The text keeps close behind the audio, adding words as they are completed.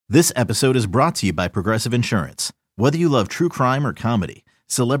This episode is brought to you by Progressive Insurance. Whether you love true crime or comedy,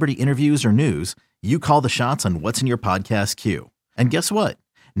 celebrity interviews or news, you call the shots on what's in your podcast queue. And guess what?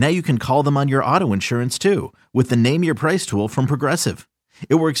 Now you can call them on your auto insurance too with the Name Your Price tool from Progressive.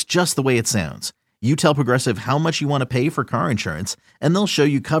 It works just the way it sounds. You tell Progressive how much you want to pay for car insurance, and they'll show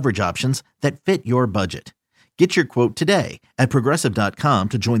you coverage options that fit your budget. Get your quote today at Progressive.com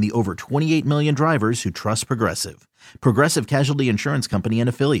to join the over 28 million drivers who trust Progressive. Progressive Casualty Insurance Company and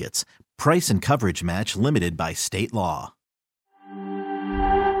Affiliates. Price and coverage match limited by state law.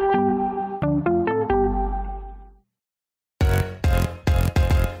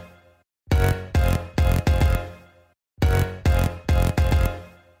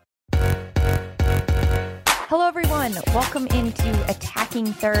 Hello, everyone. Welcome into Attacking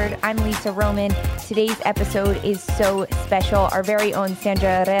Third. I'm Lisa Roman. Today's episode is so special. Our very own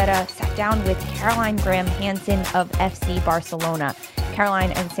Sandra Herrera sat down with Caroline Graham Hansen of FC Barcelona.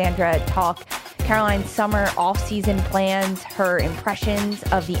 Caroline and Sandra talk Caroline's summer off-season plans, her impressions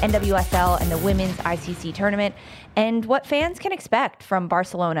of the NWSL and the Women's ICC tournament, and what fans can expect from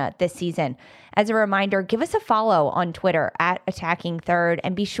Barcelona this season. As a reminder, give us a follow on Twitter at Attacking Third,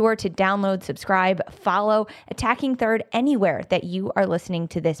 and be sure to download, subscribe, follow Attacking Third anywhere that you are listening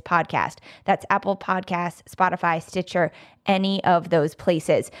to this podcast. That's Apple Podcasts, Spotify, Stitcher, any of those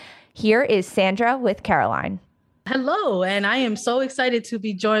places. Here is Sandra with Caroline. Hello, and I am so excited to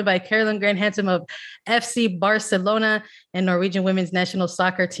be joined by Caroline Graham Hansen of FC Barcelona and Norwegian women's national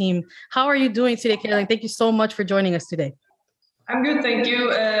soccer team. How are you doing today, Caroline? Thank you so much for joining us today. I'm good, thank you.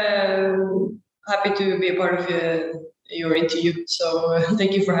 Happy to be a part of your interview. So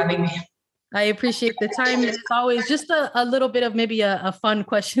thank you for having me. I appreciate the time. It's always just a little bit of maybe a fun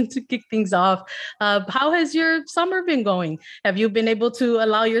question to kick things off. How has your summer been going? Have you been able to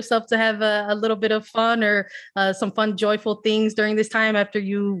allow yourself to have a little bit of fun or some fun, joyful things during this time after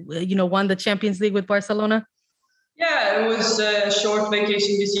you won the Champions League with Barcelona? Yeah, it was a short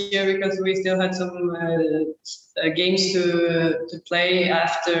vacation this year because we still had some games to play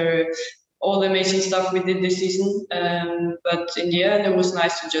after all the amazing stuff we did this season. But in the end, it was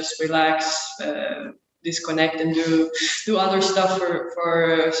nice to just relax, disconnect and do other stuff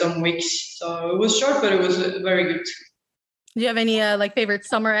for some weeks. So it was short, but it was very good. Do you have any favorite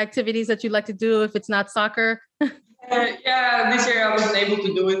summer activities that you like to do if it's not soccer? Yeah, this year I wasn't able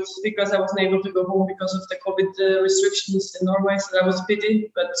to do it because I wasn't able to go home because of the COVID restrictions in Norway. So that was a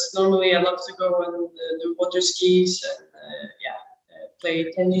pity. But normally I love to go and do water skis and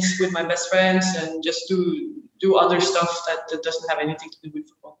play tennis with my best friends and just do other stuff that doesn't have anything to do with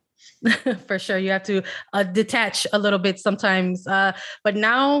football. For sure. You have to detach a little bit sometimes. But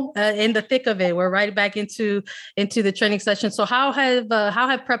now in the thick of it, we're right back into the training session. So how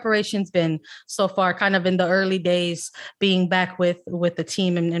have preparations been so far, kind of in the early days being back with the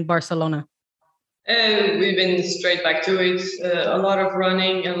team in Barcelona? We've been straight back to it. A lot of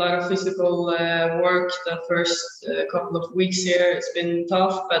running, a lot of physical work. The first couple of weeks here, it's been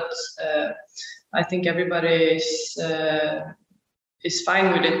tough, but I think everybody is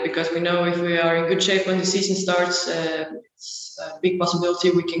fine with it because we know if we are in good shape when the season starts, it's a big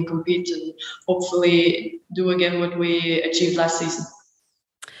possibility we can compete and hopefully do again what we achieved last season.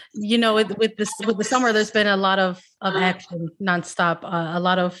 With the summer, there's been a lot of action nonstop, a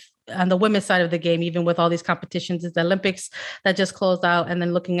lot of on the women's side of the game, even with all these competitions. It's the Olympics that just closed out, and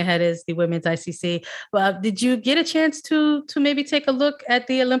then looking ahead is the women's ICC. Did you get a chance to maybe take a look at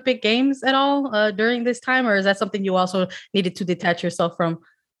the Olympic Games at all during this time, or is that something you also needed to detach yourself from?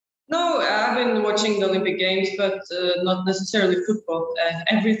 No, I've been watching the Olympic Games, but not necessarily football and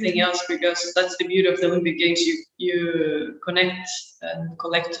everything else, because that's the beauty of the Olympic Games. You connect and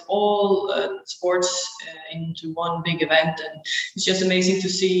collect all sports into one big event, and it's just amazing to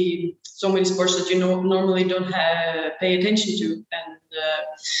see so many sports that you normally don't pay attention to. And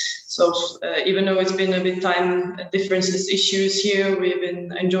so even though it's been a bit time differences issues here, we've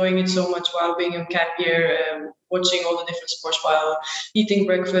been enjoying it so much while being on camp here. Watching all the different sports while eating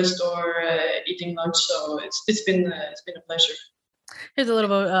breakfast or eating lunch. So it's been a pleasure. Here's a little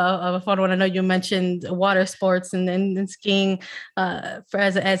bit of a fun one. I know you mentioned water sports and skiing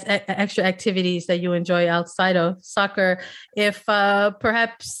as extra activities that you enjoy outside of soccer. If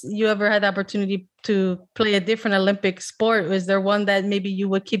perhaps you ever had the opportunity to play a different Olympic sport, is there one that maybe you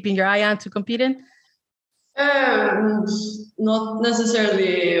would keep your eye on to compete in? Not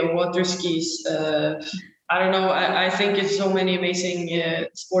necessarily water skis. I don't know. I think it's so many amazing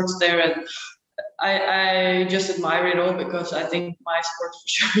sports there, and I just admire it all because I think my sport for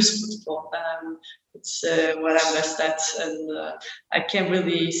sure is football. It's what I'm best at, and I can't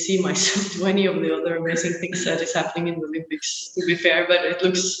really see myself do any of the other amazing things that is happening in the Olympics, to be fair, but it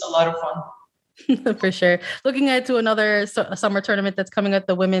looks a lot of fun. For sure. Looking ahead to another summer tournament that's coming up,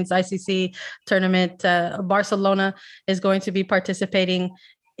 the women's ICC tournament. Barcelona is going to be participating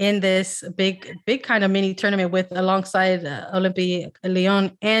in this big kind of mini tournament with alongside Olympique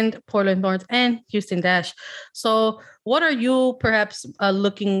Lyon and Portland Thorns and Houston Dash. So what are you perhaps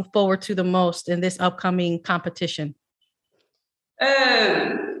looking forward to the most in this upcoming competition?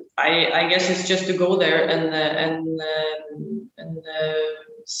 I guess it's just to go there and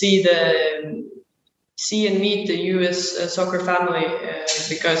see and meet the US soccer family,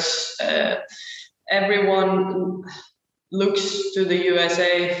 because everyone looks to the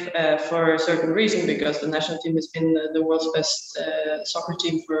USA for a certain reason, because the national team has been the world's best soccer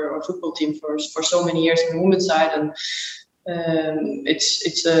team or football team for so many years on the women's side, and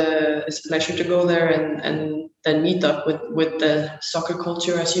it's a pleasure to go there and then meet up with the soccer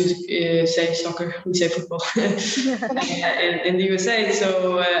culture, as you say soccer, we say football in the USA.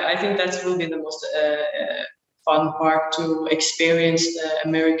 So I think that will be the most fun part, to experience the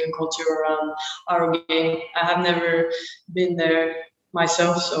American culture around our game. I have never been there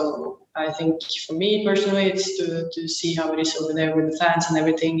myself, so I think for me personally, it's to see how it is over there with the fans and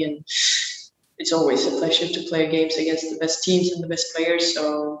everything. And it's always a pleasure to play games against the best teams and the best players.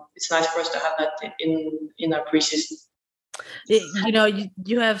 So it's nice for us to have that in our preseason.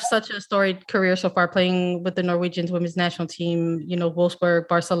 You have such a storied career so far, playing with the Norwegian women's national team, Wolfsburg,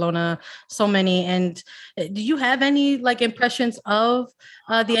 Barcelona, so many. And do you have any impressions of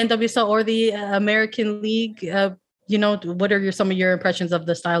the NWSL or the American League? What are some of your impressions of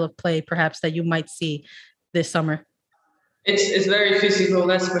the style of play perhaps that you might see this summer? It's very physical,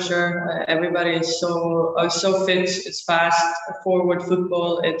 that's for sure. Everybody is so fit. It's fast, forward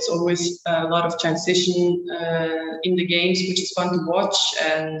football. It's always a lot of transition in the games, which is fun to watch,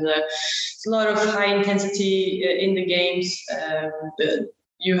 and it's a lot of high intensity in the games.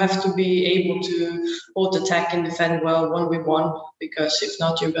 You have to be able to both attack and defend well 1v1, because if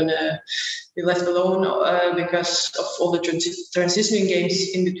not, you're gonna be left alone because of all the transitioning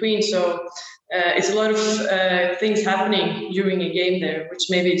games in between. So it's a lot of things happening during a game there, which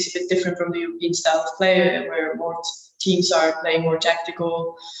maybe it's a bit different from the European style of play, where more teams are playing more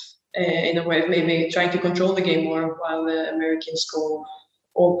tactical in a way of maybe trying to control the game more, while the Americans go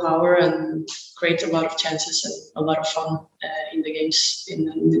all power and create a lot of chances and a lot of fun in the games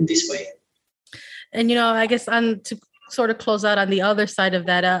in this way. And, I guess to sort of close out on the other side of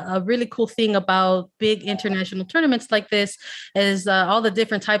that, a really cool thing about big international tournaments like this is all the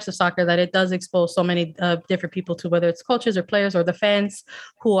different types of soccer that it does expose so many different people to, whether it's coaches or players or the fans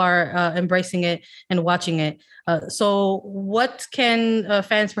who are embracing it and watching it. So what can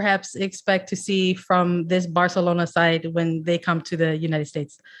fans perhaps expect to see from this Barcelona side when they come to the United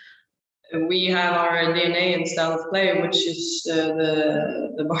States? We have our DNA and style of play, which is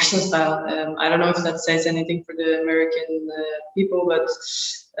the Barcelona style. I don't know if that says anything for the American people, but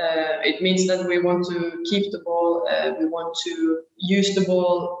it means that we want to keep the ball. We want to use the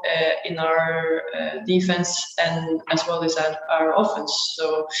ball in our defense and as well as our offense.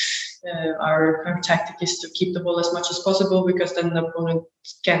 So our tactic is to keep the ball as much as possible, because then the opponent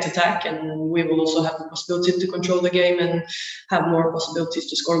can't attack, and we will also have the possibility to control the game and have more possibilities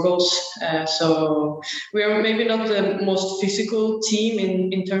to score goals. So we are maybe not the most physical team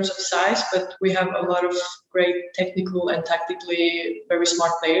in terms of size, but we have a lot of great technical and tactically very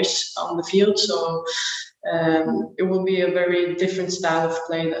smart players on the field. So it will be a very different style of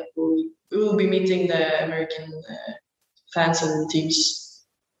play that we will be meeting the American fans and teams.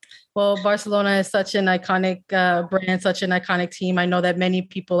 Well, Barcelona is such an iconic brand, such an iconic team. I know that many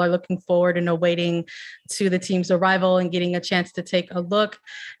people are looking forward and awaiting to the team's arrival and getting a chance to take a look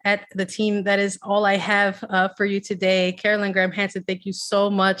at the team. That is all I have for you today. Caroline Graham Hansen, thank you so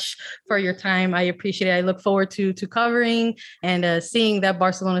much for your time. I appreciate it. I look forward to covering and seeing that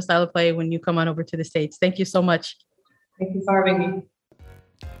Barcelona style of play when you come on over to the States. Thank you so much. Thank you for having me.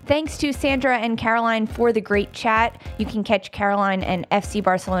 Thanks to Sandra and Caroline for the great chat. You can catch Caroline and FC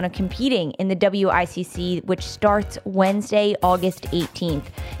Barcelona competing in the WICC, which starts Wednesday, August 18th.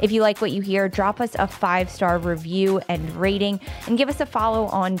 If you like what you hear, drop us a 5-star review and rating, and give us a follow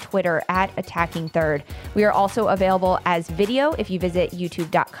on Twitter at AttackingThird. We are also available as video if you visit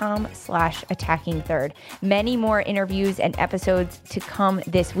youtube.com/AttackingThird. Many more interviews and episodes to come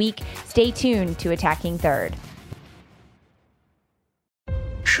this week. Stay tuned to Attacking Third.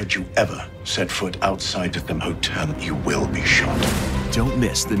 Should you ever set foot outside of the hotel, you will be shot. Don't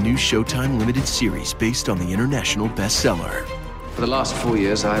miss the new Showtime limited series based on the international bestseller. For the last 4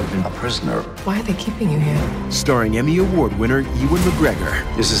 years, I have been a prisoner. Why are they keeping you here? Starring Emmy Award winner Ewan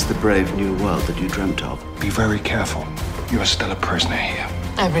McGregor. This is the brave new world that you dreamt of. Be very careful. You are still a prisoner here.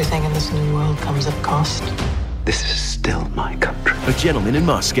 Everything in this new world comes at cost. This is still my country. A Gentleman in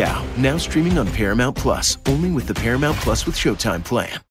Moscow, now streaming on Paramount Plus, only with the Paramount Plus with Showtime plan.